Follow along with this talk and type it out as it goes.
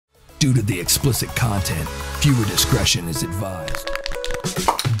Due to the explicit content, viewer discretion is advised.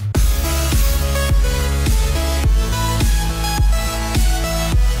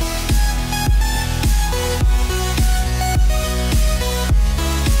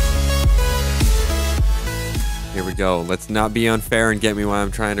 Here we go. Let's not be unfair and get me while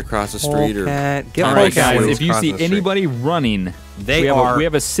I'm trying to cross the street. Polecat. All right, guys, if you see anybody running, we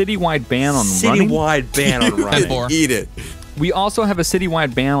have a citywide ban on running. Citywide ban on running. Eat it. We also have a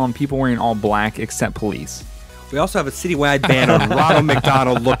citywide ban on people wearing all black except police. We also have a citywide ban on Ronald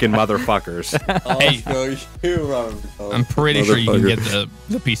McDonald looking motherfuckers. Hey, I'm pretty sure you can get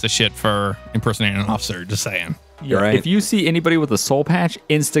the piece of shit for impersonating an officer. Just saying. You're right. If you see anybody with a soul patch,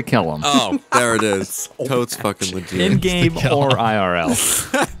 insta kill them. Oh, there it is. Totes fucking legit. In game or IRL.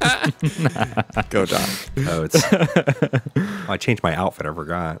 Go die. Oh, it's. I changed my outfit. I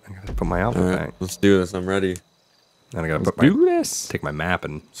forgot. I gotta put my outfit back. Let's do this. I'm ready. And I gotta take my map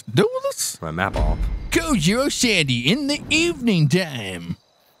and Do this. my map off. Go Zero Sandy in the evening time.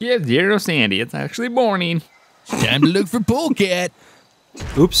 Yeah, Zero Sandy. It's actually morning. It's time to look for Polecat.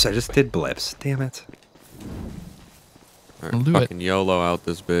 Oops, I just did blips. Damn it. All I'll right, do it. fucking YOLO out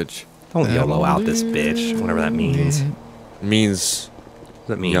this bitch. Don't YOLO out this bitch. Whatever that means. What It means does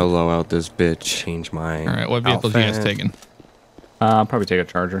that mean? YOLO out this bitch. Change my. All right, what vehicles you guys outfit. taking? I'll probably take a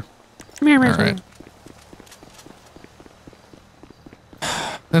charger. All right.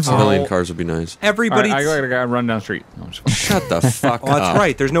 That's Civilian cars would be nice. Everybody's. I gotta run down the street. No, I'm just kidding. Shut the fuck Oh, that's up.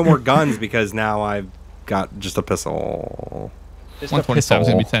 right. There's no more guns because now I've got just a pistol. 127 is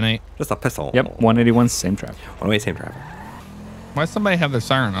going to be 10-8. Just a pistol. Yep, 181, same traffic. 108, same traffic. Why does somebody have their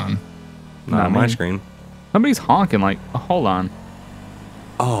siren on? Not on my me. screen. Somebody's honking like, hold on.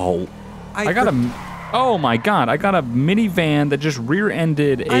 Oh. I got a, oh my God, I got a minivan that just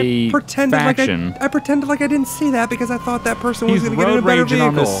rear-ended a faction. I pretended like I didn't see that because I thought that person He's was going to get in a road better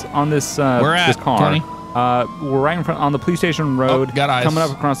raging vehicle. on this Where at, this car. Tony? We're right in front on the police station road. got eyes. Coming up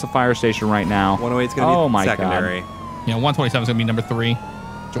across the fire station right now. 108 is going to be my secondary. Yeah, 127 is going to be number 3.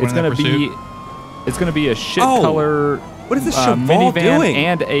 It's gonna be a shit color. What is this Chevelle minivan doing?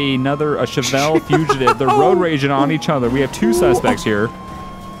 and a Chevelle fugitive. They're road raging on each other. We have two suspects here.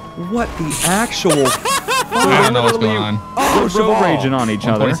 What the actual? I don't know what's going on. They're road raging on each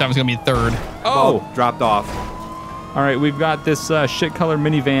other. 127 is going to be 3rd. Oh, Dropped off. all right. We've got this shit color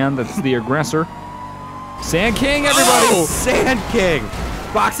minivan that's the aggressor. Sand King, everybody! Oh, Sand King.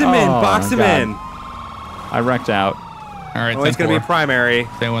 Box him in. Oh, Box him God. in. I wrecked out. All right, Oh, it's going to be a primary.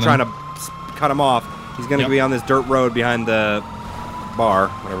 Stay with Trying him. to cut him off. He's going to be on this dirt road behind the bar,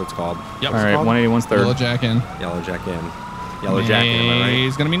 whatever it's called. Yep. All right, 181's third. Yellow Jack in. Yellow Jack in. Yellow Jack in, am I right?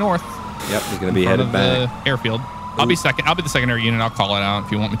 He's going to be north. Yep, he's going to be in front headed of back. the airfield. I'll be second. I'll be the secondary unit. I'll call it out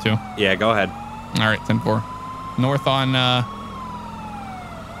if you want me to. Yeah, go ahead. All right, 10-4. North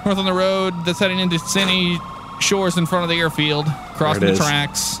on the road that's heading into Sandy Shores in front of the airfield. Crossing the is.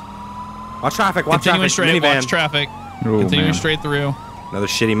 tracks. Watch traffic, watch Continuing traffic. straight. Minivan. Watch traffic. Oh, Continuing man. straight through. Another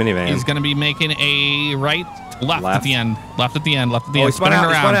shitty minivan. He's going to be making a left at the end. Left at the end. Left at the Oh, end. he spun Spinning out.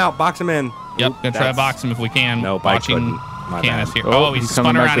 He around. spun out. Box him in. Yep. Oop, Gonna try to that's- box him if we can. Nope, I Watching couldn't. My Canis bad. here. Oh, Oh, he's he's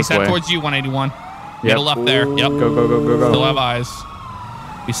coming spun back around. He's this heading way. towards you, 181. Yep. Get a left there. Yep. Go. Still have eyes.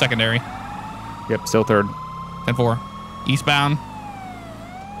 Be secondary. Yep, still third. 10-4. Eastbound.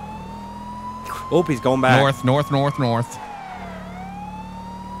 Oh, he's going back. North.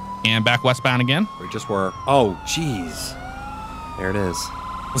 And back westbound again. We just were. Oh, jeez. There it is.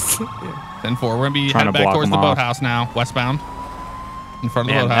 10-4. We're going to be Trying headed to back block towards the them off. boathouse now. Westbound. In front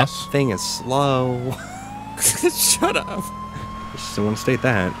of Man, the that boathouse. thing is slow. Shut up. Just want to state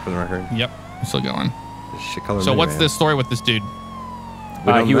that for the record. Yep. I'm still going. This shit color So what's minivan. the story with this dude?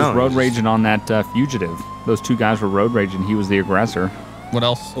 We don't He was know. road raging on that fugitive. Those two guys were road raging. He was the aggressor. What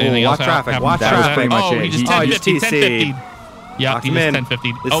else? Oh, Anything watch else traffic, happened? watch That was traffic. pretty much Oh, it. he just He- 10-50. just 10-50. Yep, Box he him just in.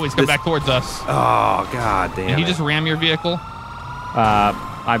 10-50. This- Oh, he's coming this- back towards us. Oh, god damn Did he it. just ram your vehicle?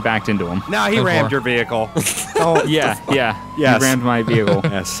 I backed into him. No, he Go rammed for your vehicle. Oh, Yeah. Yes. He rammed my vehicle.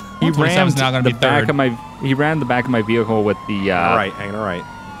 yes. He 127's rammed now gonna the be back third. of my. He rammed the back of my vehicle with the All right, hanging all right.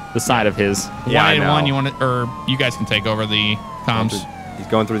 the side of his. Yeah, I 181, know. you want it, or you guys can take over the comms. He's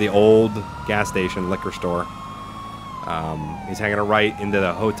going through the old gas station liquor store. He's hanging a right into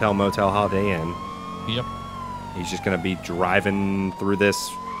the hotel, motel, Holiday Inn. Yep. He's just going to be driving through this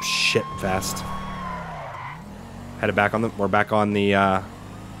shit fest. Headed back on the. We're back on the. Back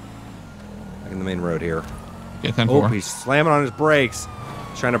in the main road here. Okay, Oh, 10-4. he's slamming on his brakes.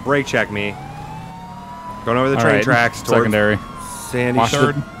 He's trying to brake check me. Going over the All train right, tracks towards secondary. Sandy Watch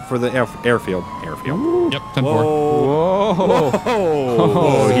Shore third. for the airfield. Airfield. Yep, 10-4. Whoa! Whoa!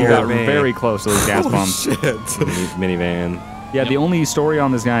 Oh, he got me. very close to those gas bombs. Shit. Minivan. Yeah, the only story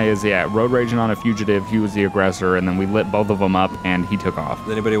on this guy is, road raging on a fugitive. He was the aggressor, and then we lit both of them up, and he took off.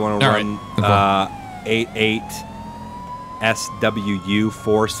 Does anybody want to run 88 SWU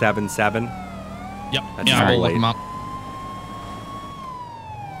 477? Yep. That's Yeah, very we'll look late. them up.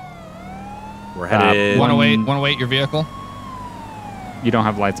 We're headed... 108, your vehicle. You don't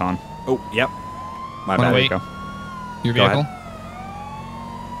have lights on. Oh, yep. My bad. 108, Go. your Go vehicle.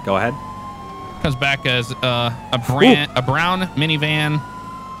 Go ahead. Comes back as a brown minivan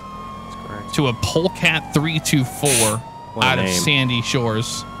That's correct. to a Polecat 324 What a out of name. Sandy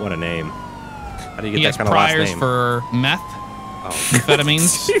Shores. What a name. How do you He get has that kind of last priors name? for meth, Oh,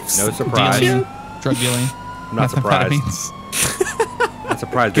 amphetamines, no surprise. dealing, drug dealing. I'm not surprised. Methamphetamines. Not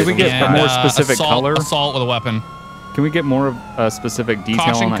surprised. Can we based on get the a more fact. specific color? Assault with a weapon. Can we get more of a specific detail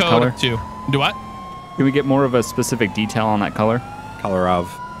Caution on that code color? of 2. Do what? Can we get more of a specific detail on that color? Color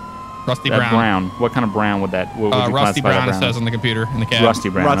of. Rusty That brown. brown. What kind of brown would that? What would you Rusty classify brown, that it says on the computer in the cab. Rusty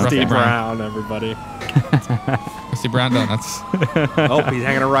brown. Rusty okay. brown, everybody. Rusty brown donuts. Oh, he's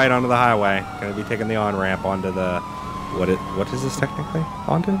hanging a right onto the highway. Gonna be taking the on-ramp onto the... What is this technically?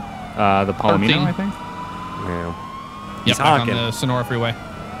 Onto? The Palomino, 13. I think. Yeah. Yep, He's back on honking. the Sonora Freeway.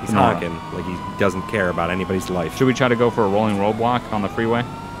 He's Sonora. honking like he doesn't care about anybody's life. Should we try to go for a rolling roadblock on the freeway? Yeah,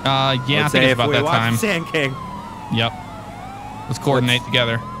 I Let's think say it's about if we that watch time. Sand King. Yep. Let's coordinate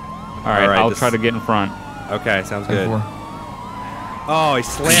together. All right, I'll this- try to get in front. Okay, sounds good. 10-4. Oh, he He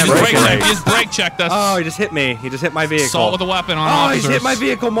slammed just, brake he brakes. just brake checked us. Oh, he just hit me. He just hit my vehicle. Assault with a weapon on Oh, officers. he's hit my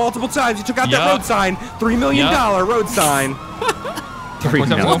vehicle multiple times. He took out that Yup. road sign. $3 million road sign. $3 We're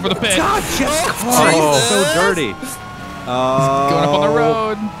going for the pit. God, Jeff's car is so dirty. Going up on the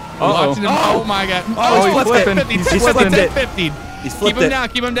road. Watching him. Oh my God. Oh, he's flipping. 1050. He's 1050, flipping it. 1050. He's Keep flipped him it. down.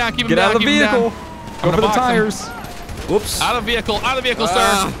 Keep him down. Keep him Get down. out of the keep him vehicle. down. Go for the box him. tires. Whoops. Out of the vehicle. Out of the vehicle, sir.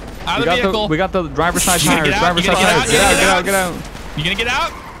 Out of the vehicle. We got the driver's side You gonna tires. get out? Driver's You side gonna tires. get out? Get out! Get out! Get out! You gonna get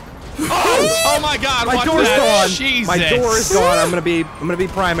out? Oh my God! My watch door's that. gone. Jesus. My door is gone. I'm gonna be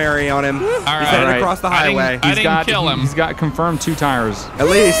primary on him. All right. He's heading All right. across the I didn't- highway. I didn't kill him. He's got confirmed 2 tires. At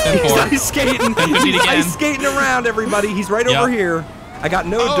least he's 10-4. ice skating. 10-50 He's again. ice skating around, everybody. He's right Yep. over here. I got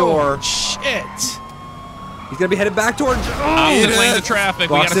no Oh, door. shit. He's gonna be headed back towards. Opposite lanes of traffic.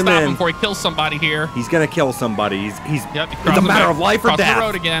 We Box gotta him stop in. him before he kills somebody here. He's gonna kill somebody. He's Yep. it's a matter of life or crossing death. the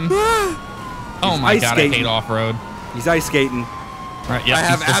road again. Oh my ice God! I skating. hate off-road. He's ice skating. Right. Yep, I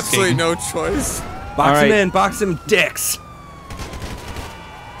have he's just absolutely skating. no choice. Box All him right. in. Box him dicks.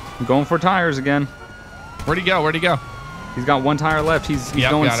 I'm going for tires again. Where'd he go? Where'd he go? He's got 1 tire left. He's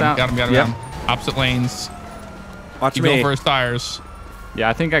Yep, going got him. south. Got him. Got him. Yep. Got him. Opposite lanes. Watch Keep me, going for his tires. Yeah,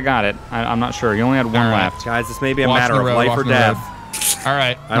 I think I got it. I'm not sure. He only had 1 All right. left. guys. This may be a Watching matter the of road, life or watching the death. All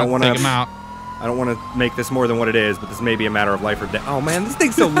right. I don't want wanna- to take him out. I don't want to make this more than what it is, but this may be a matter of life or death. Oh man, this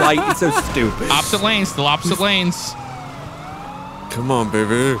thing's so light. It's so stupid. Opposite lanes. Still opposite lanes. Come on,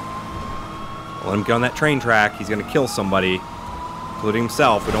 baby. Let him get on that train track. He's gonna kill somebody, including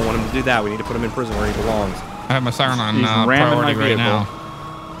himself. We don't want him to do that. We need to put him in prison where he belongs. I have my siren on He's ramming priority my right vehicle. now.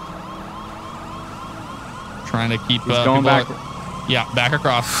 Trying to keep He's going people- back. Yeah, back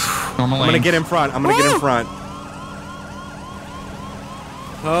across normal I'm gonna lanes. get in front. I'm gonna get in front.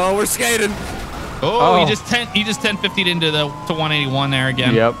 Oh, we're skating. Oh, Oh. he just 1050'd into the to 181 there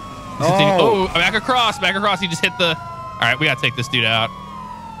again. Yep. He's just taking- Oh. back across. He just hit the. All right, we gotta take this dude out.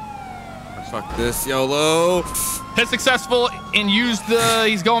 Fuck this, YOLO. Hit successful and use the.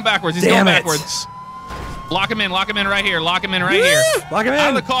 He's going backwards. He's Damn going it. backwards. Lock him in. Lock him in right here. Lock him in right here. Lock him in. Out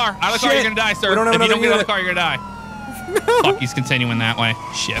of the car. Out of the car. Shit. You're gonna die, sir. We don't have If you another don't get out of unit. the car, you're gonna die. Fuck, he's continuing that way.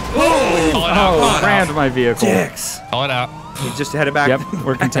 Shit. Call it out. Oh, Call it rammed out. my vehicle. Dicks. Call it out. He just headed back. Yep,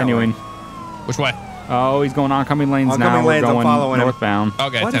 we're continuing. Which way? Oh, he's going oncoming lanes Oncoming now. lanes, I'm We're following going him. northbound.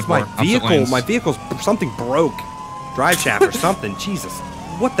 Okay, What 10 is my opposite vehicle? lanes. My vehicle's something broke. Drive shaft or something. Jesus.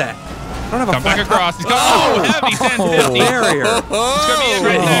 What the? I don't have a Come back flat across. top. He's going. Oh, heavy 1050. Barrier. It's gonna be it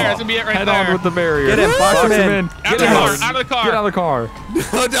right there. It's gonna be it right Head there. on with the barrier. Get him, box him in. Out of Get the car. out. Out of the car. Get out of the car.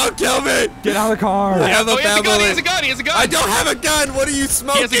 Oh, don't kill me. Get out of the car. I have Oh, he has a gun. He family. has a gun. He has a gun. I don't have a gun. What are you He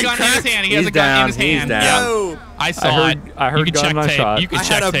smoking? has a gun in his crack? hand. He has He's a gun down. in his He's hand. down. Yeah. Yo, I saw heard- it. I heard you can gun check and I tape. shot. You can I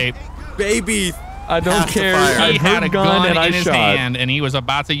check had a tape. baby. I don't care. Pacifier. I He had heard a gun gun and I in his shot. hand, and he was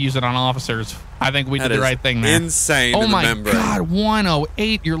about to use it on officers. I think we That did the is right thing there. insane Oh to my remember. God!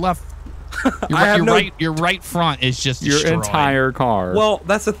 108. Your left. I have no- Your right front is just Your destroyed. entire car. Well,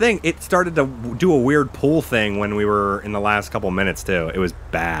 that's the thing. It started to do a weird pull thing when we were in the last couple minutes too. It was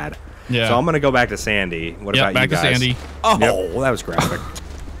bad. Yeah. So I'm gonna go back to Sandy. What Yep, about back you to guys? Sandy. Oh, that was graphic.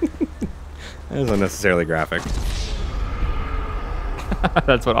 That was unnecessarily graphic.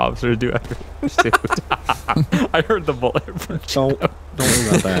 That's what officers do after pursuit. I heard the bullet. Don't worry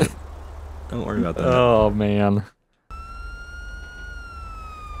about that. Don't worry about that. Oh man.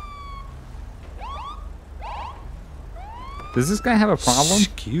 Does this guy have a problem?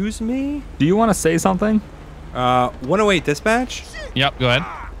 Excuse me? Do you want to say something? 108 dispatch? Yep, go ahead.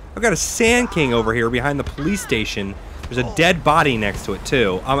 I've got a Sand King over here behind the police station. There's a dead body next to it,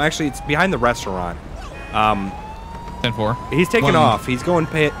 too. Actually, it's behind the restaurant. 10-4. He's taking off. He's going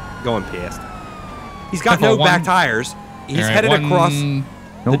past. He's got no back tires. He's headed across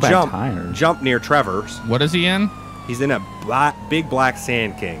the jump near Trevor's. What is he in? He's in a big black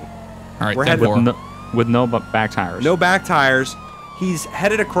Sand King. All right, we're headed with no back tires. No back tires. He's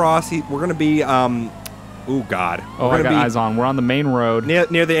headed across. We're going to be, oh, God. Oh, I got eyes on. We're on the main road.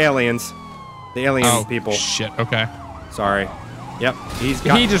 Near the aliens. The alien people. Shit, okay. Sorry. Yep.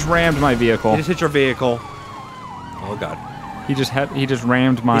 He just rammed my vehicle. He just hit your vehicle. Oh, God. He just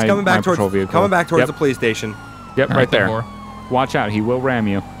rammed my patrol vehicle. Coming back towards the police station. Yep, right there. Watch out. He will ram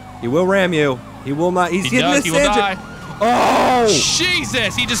you. He will ram you. He will not. He's getting this engine. Die. Oh!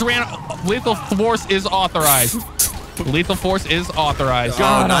 Jesus! He just ran. Lethal force is authorized. Lethal force is authorized.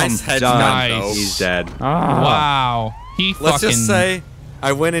 Oh, nice headshot. Nice. He's dead. Wow. Let's just say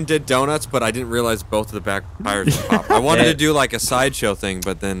I went and did donuts, but I didn't realize both of the back tires were popped. I wanted to do like a sideshow thing,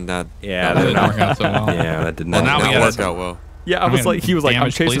 but then that didn't work out so well. Yeah, that did not work out well. Yeah, he was like,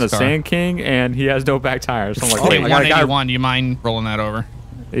 I'm chasing a Sand King, and he has no back tires. So I'm like, wait, 181. Do you mind rolling that over?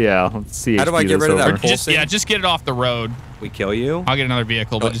 Yeah, let's see. How do I get rid of that pulsing? Just get it off the road. We kill you? I'll get another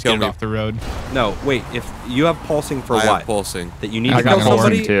vehicle, but just get it off the road. No, wait. If you have pulsing for what? I have pulsing. That you need to kill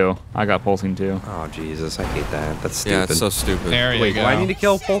somebody? I got pulsing too. Oh, Jesus. I hate that. That's stupid. Yeah, it's so stupid. There you wait, go. do I need to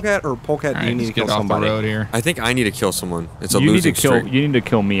kill Polecat, or Polecat, do you need to kill somebody? Off the road here. I think I need to kill someone. It's a losing streak. You need to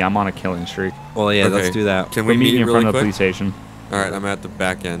kill me. I'm on a killing streak. Well, yeah, let's do that. Can we meet in really front of quick? the police station? All right, I'm at the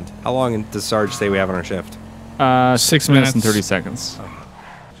back end. How long does Sarge say we have on our shift? 6 minutes and 30 seconds.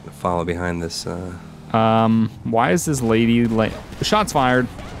 Follow behind this. Why is this lady shots fired?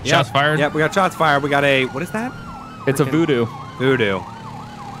 Shots fired? Yep, we got shots fired. We got a, what is that? It's a voodoo. Voodoo.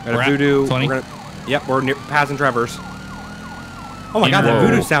 Got a voodoo. 20? We're near passing Trevor's. Oh my God, that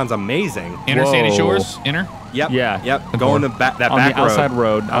voodoo sounds amazing. Inner Sandy Shores? Inner? Yep. Yeah. Yep. Going to that back road. On the outside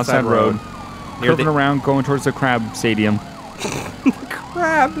road. Outside road. Curving around, going towards the Crab Stadium.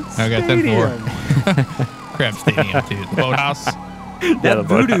 Crab Stadium. 10-4. Crab Stadium, dude. The boathouse. That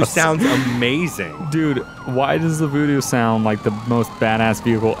voodoo sounds amazing. Dude, why does the voodoo sound like the most badass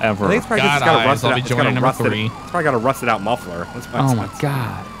vehicle ever? I think it's probably because it's probably got a rusted out muffler. That's why oh my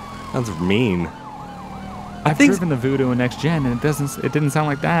God. Sounds mean. I've driven the voodoo in next gen and it didn't sound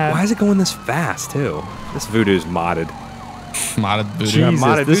like that. Why is it going this fast too? This voodoo's modded. Modded voodoo. Jesus,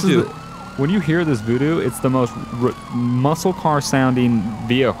 modded voodoo. When you hear this voodoo, it's the most muscle car sounding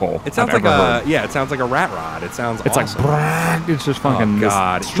vehicle. It sounds like it sounds like a rat rod. It sounds It's awesome. like it's just fucking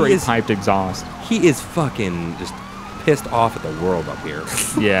straight piped exhaust. He is fucking just pissed off at the world up here.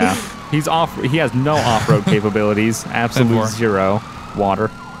 Yeah. He has no off-road capabilities. Absolute zero. Water.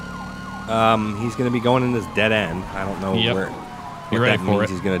 He's gonna be going in this dead end. I don't know what that means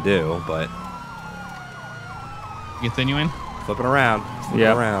he's gonna do, but continuing. Flipping around.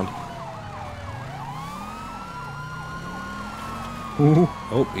 Around. Ooh.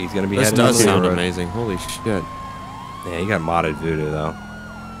 Oh, he's gonna be. This does sound amazing. Holy shit! Yeah, you got modded voodoo though.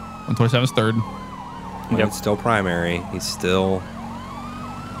 127 is third. Yep. It's still primary. He's still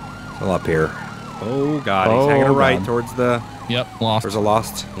up here. Oh God, he's hanging a right towards the. Yep, lost. There's a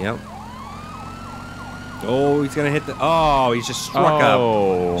lost. Yep. Oh, he's gonna hit the. Oh, he's just struck a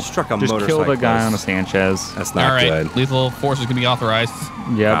motorcycle. Just killed a guy on a Sanchez. That's not good. Lethal force is gonna be authorized.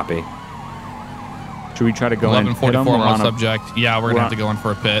 Yep. Copy. Should we try to go in? 1144 on subject. Yeah, we're gonna have to go in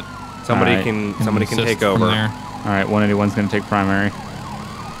for a pit. Somebody can take over. There. All right, 181's gonna take primary.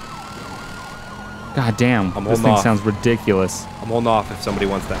 God damn, this thing sounds ridiculous. I'm holding off if somebody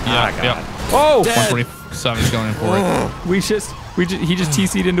wants that. Yeah, Oh! 127 is going in for it. He just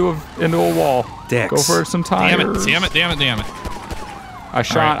TC'd into a wall. Dicks. Go for some tires. Damn it. I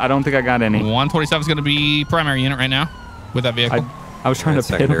shot. Right. I don't think I got any. 127 is going to be primary unit right now with that vehicle. I was trying to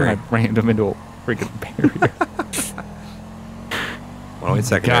pit him and I rammed him into a freaking barrier. 108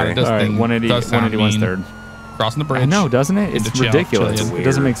 secondary. All right, 181's third. Crossing the bridge. I know, doesn't it? It's ridiculous. It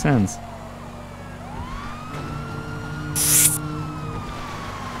doesn't make sense.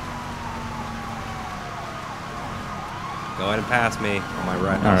 Go ahead and pass me on my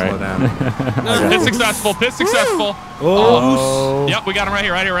right. All right. Slow down. Pit successful. Oh. Yep, we got him right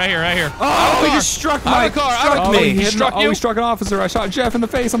here. Oh, he just struck my car. He struck an officer. I shot Jeff in the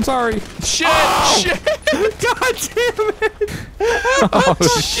face. I'm sorry. Shit. God damn it. Oh,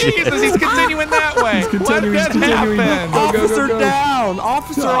 Jesus, he's continuing that way. What happened? Officer down.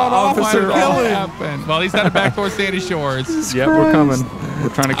 Officer on officer killing. Well, he's headed back towards Sandy Shores. Yep, we're coming. We're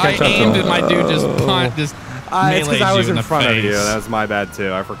trying to catch up to him. I aimed and my dude just It's because I was in front of you. face. That was my bad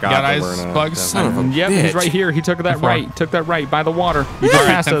too. I forgot. Got that eyes, we're in a- Bugs? Son of a Yep, bitch. he's right here. He took that 10-4. right. Took that right by the water. He just All right,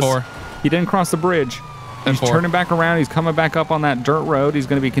 passed us. 10-4. He didn't cross the bridge. He's 10-4. turning back around. He's coming back up on that dirt road. He's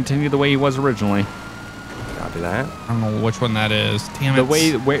going to be continuing the way he was originally. Copy that. I don't know which one that is. Damn it.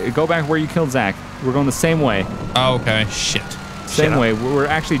 The way, go back where you killed Zach. We're going the same way. Oh, okay. Shit. Same way. We're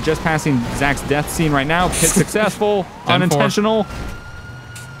actually just passing Zach's death scene right now. Hit successful. 10-4. Unintentional.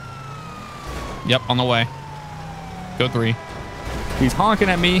 Yep, on the way. Go 3. He's honking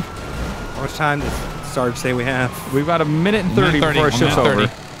at me. How much time does Sarge say we have? We've got a minute and 30 before our shift's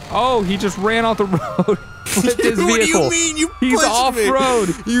over. Oh, he just ran off the road with his vehicle. What do you mean? You He's pushed off-road.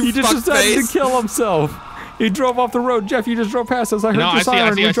 me. He just decided fuckface. to kill himself. He drove off the road. Jeff, you just drove past us. I heard No, your I see, I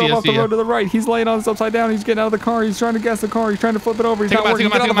siren. see, We I see, drove I off the see road ya. to the right. He's laying on us upside down. He's getting out of the car. He's trying to gas the car. He's trying to flip it over. He's Take not him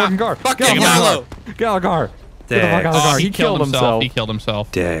out, working. take him Get out, out of the take him fucking car. Fuck Get out of the him, car. Hollow. Get out of the car. Get the fuck out of the Dicks. car. He killed himself. He himself. killed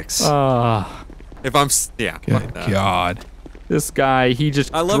himself. Dicks. If I'm, yeah. Good God. This guy, he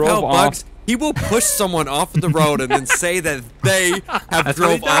just I love drove how off. Bugs, he will push someone off the road and then say that they have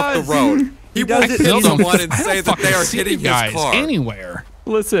drove off the road. He will does it. hit Killed him. someone and I say don't that they fucking are see hitting you guys his car. anywhere.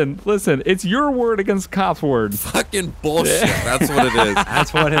 Listen. It's your word against cops' word. Fucking bullshit. That's what it is.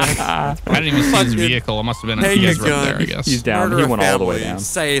 That's what it is. I didn't even see his Fucking vehicle. It must have been a take a PS right gun. there, I guess. He's down. Murder He a went all the way family. down.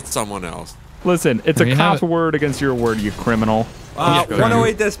 Say it's someone else. Listen, it's There a you have cop's it. word against your word, you criminal. Yeah,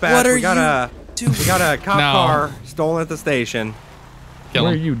 108 dispatch. What are we got a cop No. car stolen at the station. Kill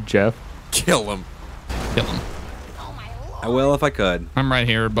Where are him. you, Jeff? Kill him. Kill him. I will if I could. I'm right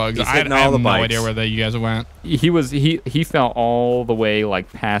here, Bugs. He's I hitting have all the no bikes. idea where you guys went. He fell all the way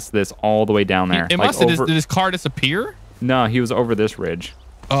like past this, all the way down there. It like must have. over, Did his car disappear? No, he was over this ridge.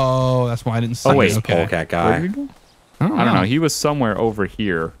 Oh, that's why I didn't see Oh, wait. it. Okay. Polecat Where guy. did he go? I I don't know. He was somewhere over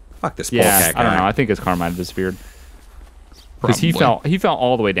here. Fuck this Yeah, Polecat guy. I don't know. I think his car might have disappeared because he Probably. fell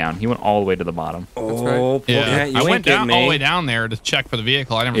all the way down. He went all the way to the bottom. Oh, Polecat, Yeah, you I ain't went getting down me. all the way down there to check for the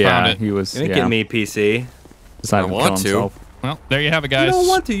vehicle. I never Yeah, found it. he was. You ain't Yeah, getting me, PC. decided I to want kill to. himself. Well, there you have it, You guys. don't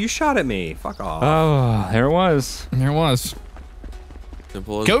want to. You shot at me. Fuck off. Oh, there it was. There it was.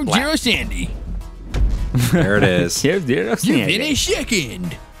 Simple as Go black. Zero Sandy. There it is. Yeah, yeah, You finished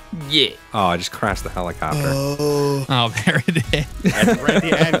second. Yeah. Oh, I just crashed the helicopter. Oh, there it is. Right at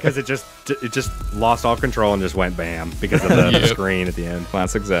the end, because it just lost all control and just went bam because of the Yep. screen at the end.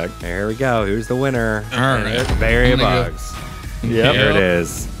 Classic Zach. There we go. Who's the winner? All right. Very I'm gonna go- Bugs. Yep. There it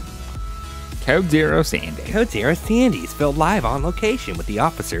is. Code Zero Sandy. Code Zero Sandy's filmed live on location with the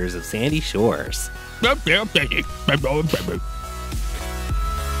officers of Sandy Shores.